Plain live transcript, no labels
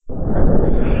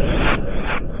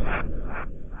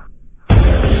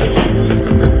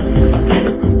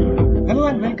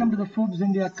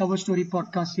Forbes India Cover Story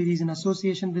podcast series in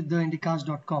association with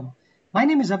theindicast.com. My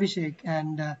name is Abhishek,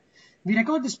 and we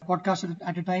record this podcast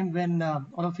at a time when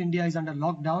all of India is under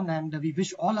lockdown, and we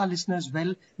wish all our listeners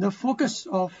well. The focus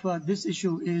of this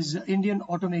issue is Indian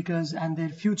automakers and their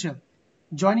future.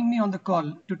 Joining me on the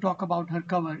call to talk about her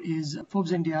cover is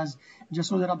Forbes India's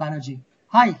Jasodhara Banerjee.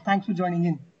 Hi, thanks for joining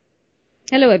in.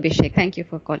 Hello, Abhishek. Thank you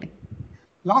for calling.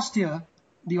 Last year,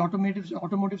 the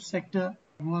automotive sector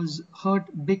was hurt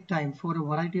big time for a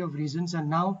variety of reasons, and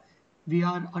now we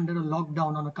are under a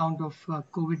lockdown on account of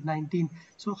COVID-19.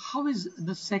 So how is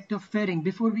the sector faring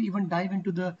before we even dive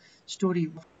into the story?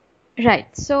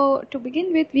 Right. So to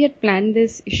begin with, we had planned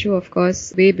this issue, of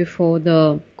course, way before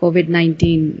the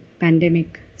COVID-19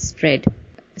 pandemic spread.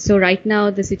 So right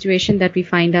now, the situation that we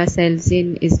find ourselves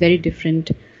in is very different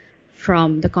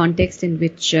from the context in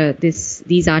which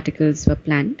these articles were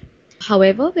planned.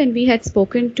 However, when we had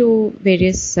spoken to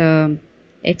various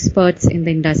experts in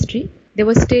the industry, they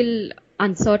were still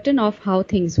uncertain of how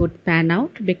things would pan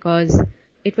out because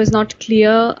it was not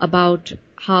clear about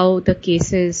how the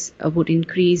cases would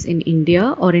increase in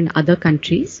India or in other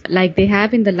countries. Like they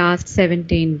have in the last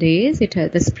 17 days,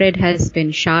 the spread has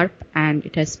been sharp and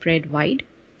it has spread wide.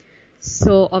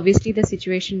 So obviously the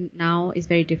situation now is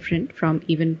very different from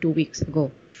even 2 weeks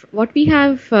ago. What we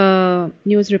have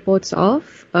news reports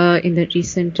of in the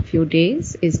recent few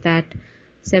days is that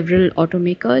several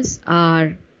automakers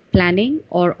are planning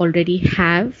or already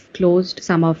have closed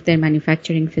some of their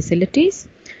manufacturing facilities.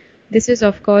 This is,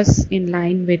 of course, in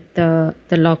line with the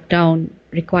lockdown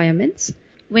requirements.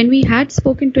 When we had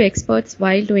spoken to experts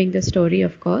while doing the story,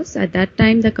 of course, at that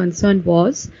time the concern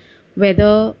was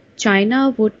whether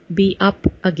China would be up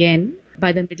again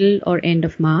by the middle or end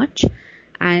of March,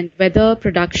 and whether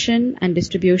production and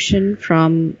distribution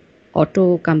from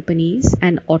auto companies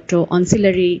and auto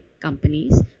ancillary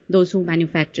companies, those who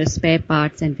manufacture spare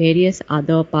parts and various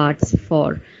other parts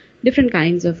for different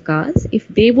kinds of cars, if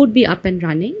they would be up and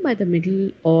running by the middle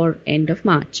or end of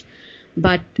March.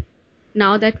 But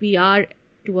now that we are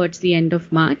towards the end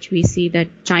of March, we see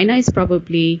that China is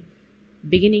probably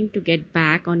beginning to get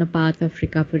back on a path of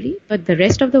recovery, but the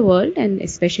rest of the world and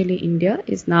especially India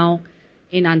is now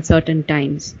in uncertain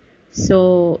times.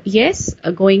 So yes,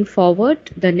 going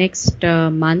forward, the next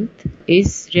month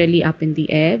is really up in the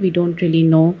air. We don't really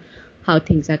know how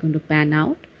things are going to pan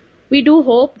out. We do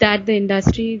hope that the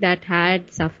industry that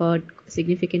had suffered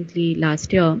significantly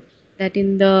last year, that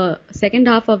in the second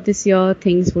half of this year,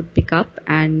 things would pick up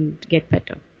and get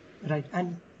better. Right,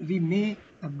 and we may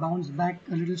bounce back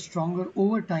a little stronger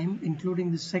over time,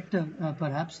 including the sector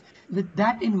perhaps. With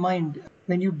that in mind,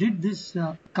 when you did this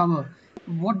cover,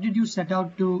 what did you set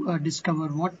out to discover?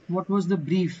 What was the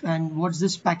brief and what's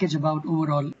this package about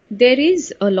overall? There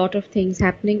is a lot of things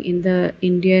happening in the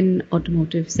Indian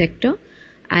automotive sector,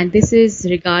 and this is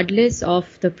regardless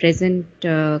of the present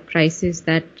crisis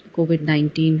that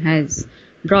COVID-19 has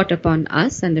brought upon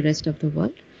us and the rest of the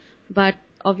world. But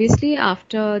obviously,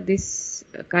 after this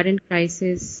current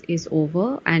crisis is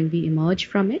over and we emerge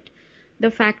from it, the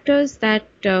factors that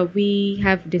we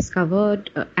have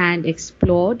discovered and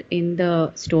explored in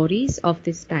the stories of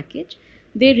this package,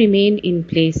 they remain in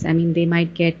place. I mean, they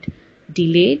might get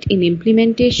delayed in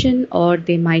implementation or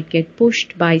they might get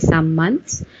pushed by some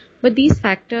months, but these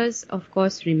factors, of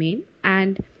course, remain.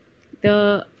 And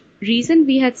the reason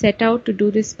we had set out to do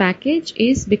this package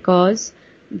is because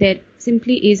there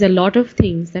simply is a lot of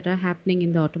things that are happening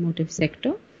in the automotive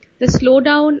sector. The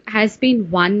slowdown has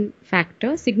been one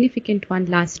factor, significant one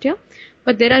last year,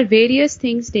 but there are various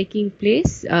things taking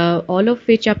place, all of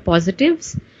which are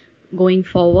positives going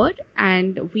forward,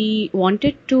 and we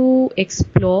wanted to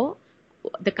explore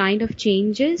the kind of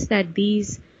changes that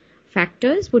these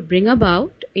factors would bring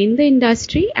about in the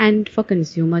industry and for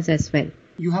consumers as well.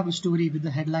 You have a story with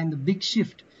the headline, The Big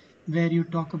Shift, where you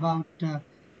talk about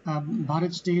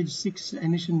Bharat Stage 6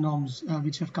 emission norms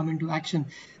which have come into action.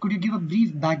 Could you give a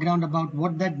brief background about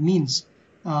what that means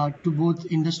to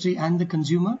both industry and the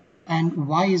consumer? And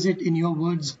why is it, in your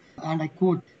words, and I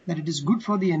quote, that it is good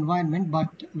for the environment,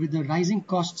 but with the rising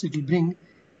costs it will bring,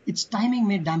 its timing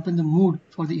may dampen the mood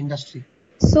for the industry?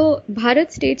 So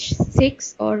Bharat Stage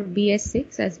 6 or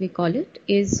BS6 as we call it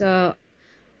is a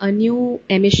new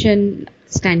emission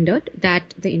standard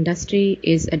that the industry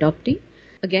is adopting.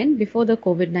 Again, before the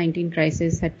COVID-19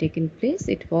 crisis had taken place,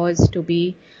 it was to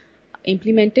be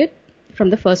implemented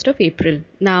from the 1st of April.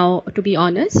 Now, to be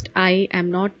honest, I am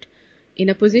not in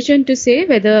a position to say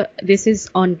whether this is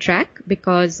on track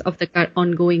because of the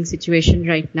ongoing situation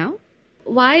right now.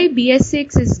 Why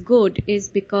BS6 is good is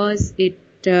because it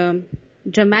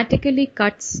dramatically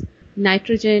cuts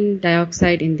nitrogen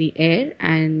dioxide in the air,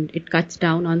 and it cuts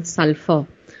down on sulfur.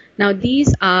 Now,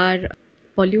 these are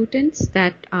pollutants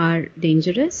that are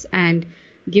dangerous, and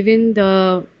given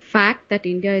the fact that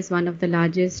India is one of the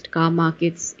largest car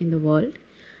markets in the world,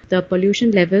 the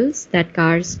pollution levels that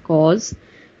cars cause,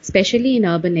 especially in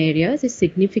urban areas, is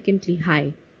significantly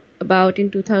high. About in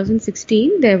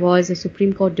 2016, there was a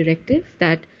Supreme Court directive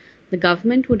that the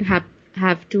government would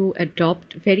have to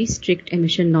adopt very strict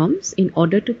emission norms in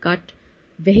order to cut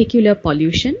vehicular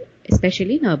pollution,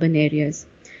 especially in urban areas.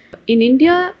 In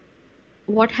India,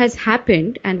 what has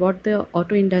happened and what the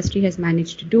auto industry has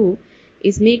managed to do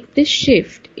is make this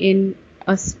shift in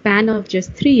a span of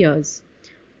just 3 years.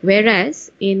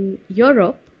 Whereas in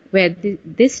Europe, where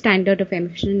this standard of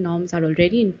emission norms are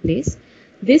already in place,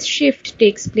 this shift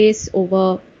takes place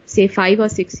over, say, 5 or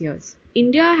 6 years.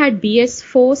 India had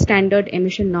BS4 standard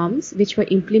emission norms, which were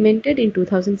implemented in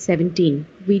 2017.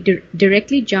 We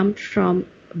directly jumped from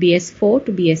BS4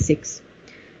 to BS6.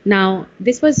 Now,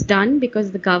 this was done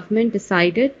because the government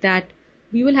decided that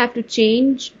we will have to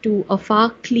change to a far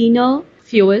cleaner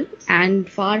fuel and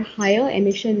far higher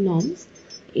emission norms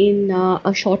in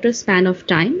a shorter span of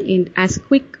time, in as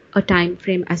quick a time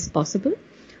frame as possible,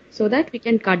 so that we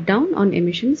can cut down on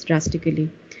emissions drastically.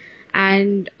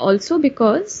 And also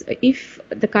because if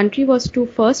the country was to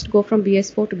first go from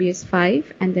BS4 to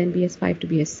BS5 and then BS5 to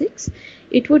BS6,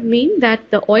 it would mean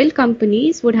that the oil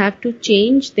companies would have to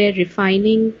change their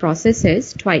refining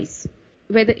processes twice.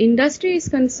 Where the industry is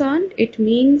concerned, it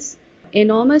means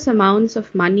enormous amounts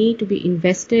of money to be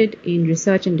invested in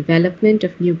research and development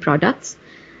of new products.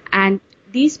 And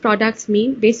these products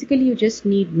mean basically you just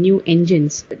need new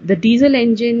engines. The diesel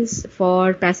engines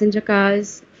for passenger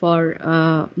cars, for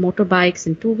motorbikes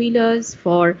and two-wheelers,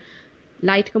 for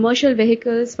light commercial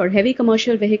vehicles, for heavy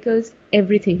commercial vehicles,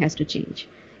 everything has to change.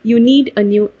 You need a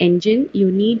new engine, you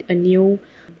need a new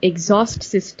exhaust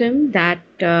system that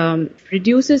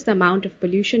reduces the amount of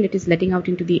pollution it is letting out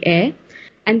into the air.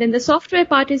 And then the software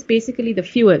part is basically the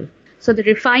fuel. So the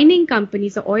refining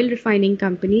companies, the oil refining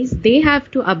companies, they have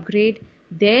to upgrade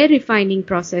their refining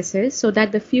processes so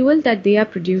that the fuel that they are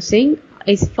producing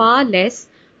is far less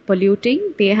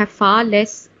polluting, they have far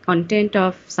less content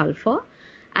of sulfur,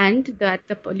 and that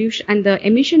the pollution and the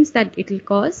emissions that it will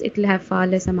cause, it will have far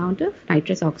less amount of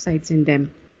nitrous oxides in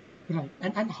them. Right.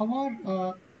 And how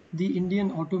are the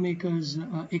Indian automakers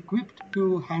equipped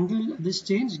to handle this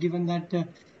change, given that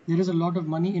there is a lot of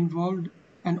money involved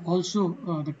and also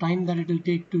the time that it will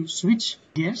take to switch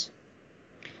gears?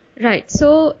 Right.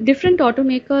 So different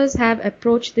automakers have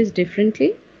approached this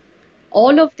differently.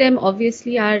 All of them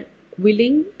obviously are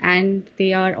willing and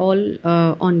they are all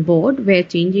on board where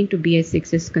changing to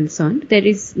BS6 is concerned. There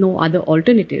is no other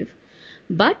alternative.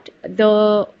 But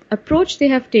the approach they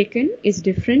have taken is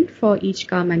different for each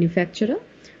car manufacturer.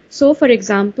 So, for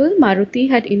example, Maruti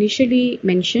had initially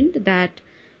mentioned that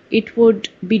it would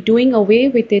be doing away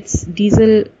with its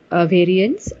diesel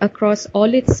variants across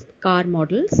all its car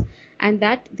models, and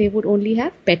that they would only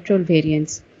have petrol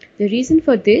variants. The reason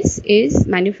for this is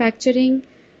manufacturing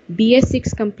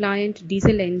BS6 compliant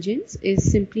diesel engines is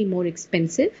simply more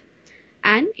expensive,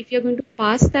 and if you're going to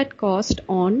pass that cost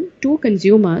on to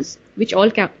consumers, which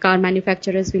all car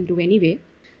manufacturers will do anyway,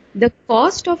 the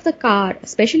cost of the car,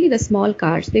 especially the small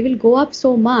cars, they will go up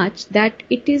so much that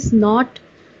it is not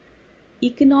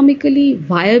economically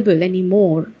viable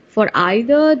anymore for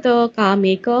either the car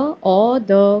maker or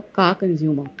the car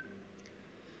consumer.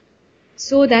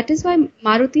 So that is why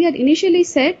Maruti had initially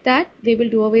said that they will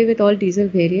do away with all diesel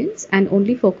variants and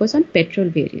only focus on petrol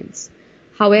variants.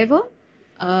 However,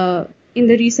 in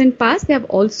the recent past, they have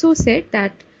also said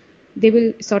that they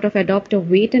will sort of adopt a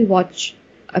wait and watch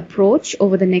approach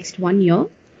over the next 1 year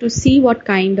to see what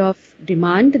kind of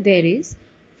demand there is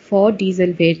for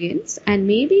diesel variants, and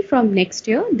maybe from next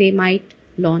year they might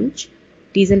launch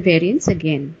diesel variants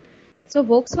again. So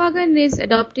Volkswagen is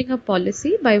adopting a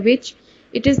policy by which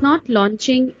it is not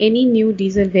launching any new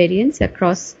diesel variants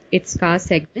across its car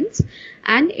segments,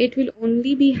 and it will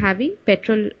only be having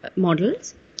petrol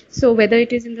models. So whether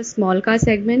it is in the small car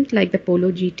segment like the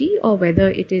Polo GT, or whether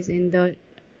it is in the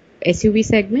SUV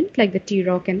segment like the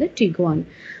T-Roc and the Tiguan.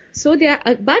 So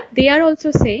but they are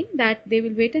also saying that they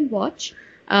will wait and watch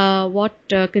what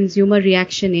consumer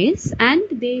reaction is, and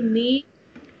they may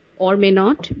or may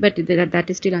not, but that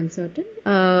is still uncertain,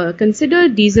 consider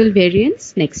diesel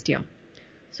variants next year.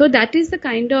 So that is the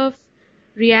kind of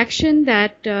reaction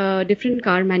that different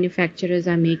car manufacturers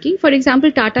are making. For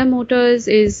example, Tata Motors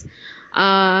is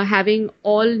having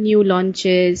all new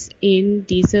launches in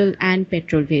diesel and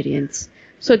petrol variants.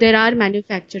 So there are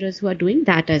manufacturers who are doing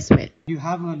that as well. You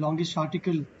have a longish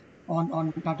article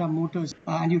on Tata Motors,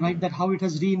 and you write that how it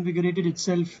has reinvigorated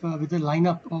itself with a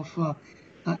lineup of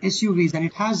SUVs, and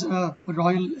it has a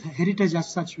royal heritage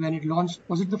as such. When it launched,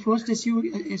 was it the first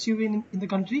SUV in the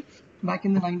country back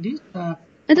in the 90s?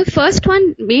 The first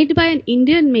one made by an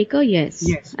Indian maker, yes.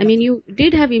 Yes. I mean, you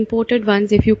did have imported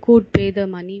ones if you could pay the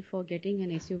money for getting an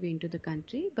SUV into the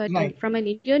country. But Right. from an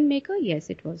Indian maker, yes,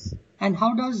 it was. And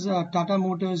how does Tata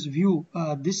Motors view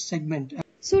this segment?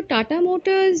 So Tata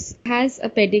Motors has a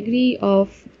pedigree of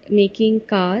making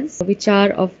cars which are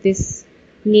of this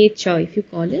nature, if you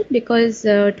call it, because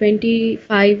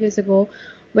 25 years ago,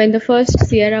 when the first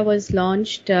Sierra was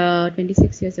launched,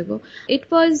 26 years ago, it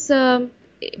was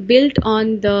built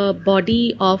on the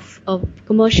body of a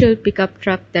commercial pickup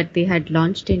truck that they had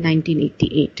launched in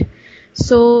 1988.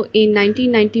 So in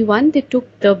 1991, they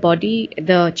took the body,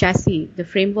 the chassis, the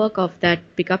framework of that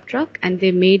pickup truck, and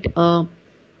they made a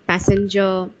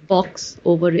passenger box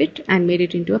over it and made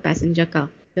it into a passenger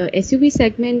car. The SUV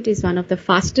segment is one of the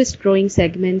fastest growing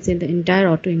segments in the entire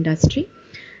auto industry,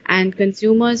 and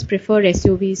consumers prefer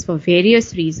SUVs for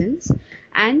various reasons.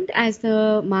 And as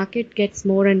the market gets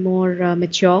more and more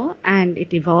mature and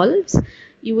it evolves,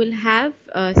 you will have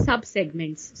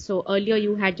sub-segments. So earlier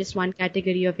you had just one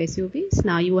category of SUVs.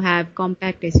 Now you have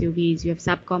compact SUVs, you have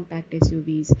subcompact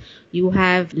SUVs, you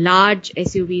have large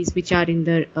SUVs which are in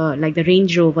the like the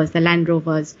Range Rovers, the Land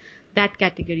Rovers, that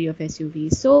category of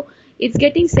SUVs. So it's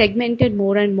getting segmented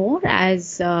more and more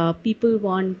as people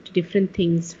want different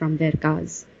things from their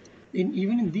cars.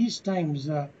 Even in these times,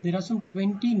 there are some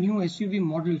 20 new SUV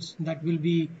models that will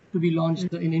be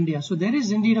launched in India. So there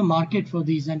is indeed a market for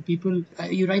these, and people.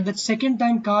 You write that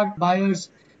second-time car buyers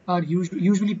are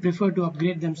usually prefer to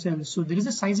upgrade themselves. So there is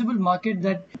a sizable market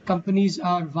that companies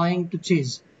are vying to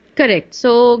chase. Correct.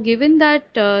 So given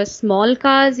that small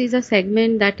cars is a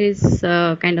segment that is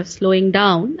kind of slowing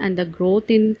down, and the growth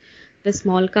in the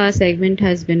small car segment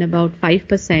has been about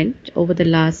 5% over the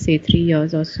last, say, 3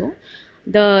 years or so.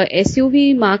 The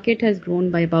SUV market has grown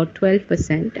by about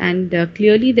 12%, and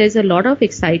clearly there's a lot of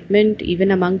excitement even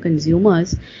among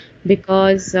consumers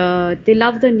because they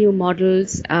love the new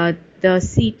models. The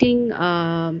seating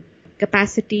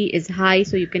capacity is high,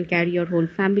 so you can carry your whole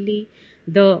family.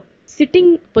 The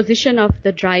sitting position of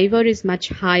the driver is much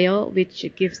higher, which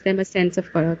gives them a sense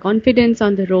of confidence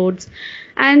on the roads,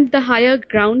 and the higher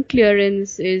ground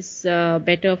clearance is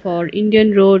better for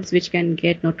Indian roads, which can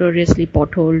get notoriously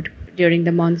potholed during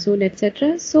the monsoon,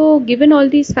 etc. So given all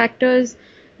these factors,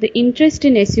 the interest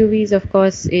in SUVs, of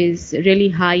course, is really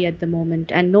high at the moment,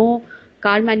 and no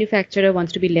car manufacturer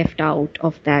wants to be left out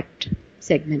of that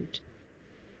segment.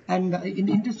 And in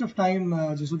the interest of time,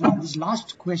 Jasudha, this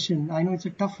last question, I know it's a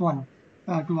tough one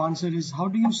to answer, is how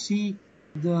do you see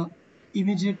the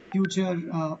immediate future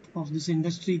of this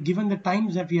industry given the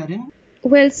times that we are in?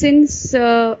 Well, since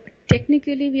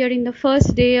technically we are in the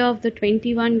first day of the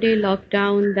 21-day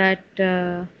lockdown that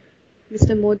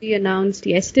Mr. Modi announced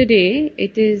yesterday,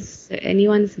 it is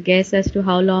anyone's guess as to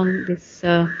how long this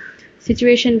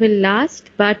situation will last.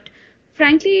 But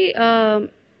frankly,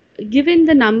 given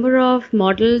the number of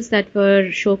models that were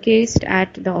showcased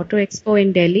at the Auto Expo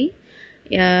in Delhi,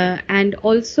 and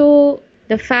also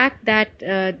the fact that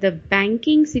the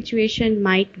banking situation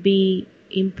might be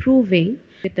improving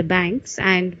with the banks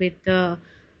and with the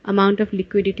amount of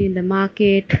liquidity in the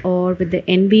market, or with the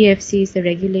NBFCs, the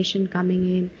regulation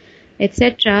coming in,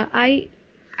 etc.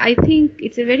 I think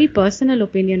it's a very personal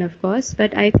opinion, of course,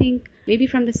 but I think maybe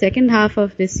from the second half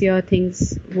of this year,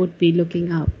 things would be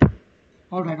looking up.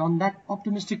 All right. On that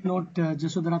optimistic note,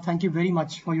 Jasudha, thank you very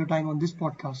much for your time on this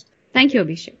podcast. Thank you,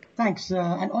 Abhishek. Thanks.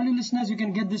 And all you listeners, you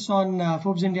can get this on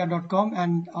ForbesIndia.com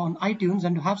and on iTunes.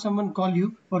 And to have someone call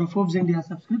you for a Forbes India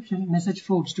subscription, message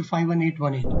Forbes to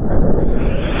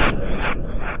 51818.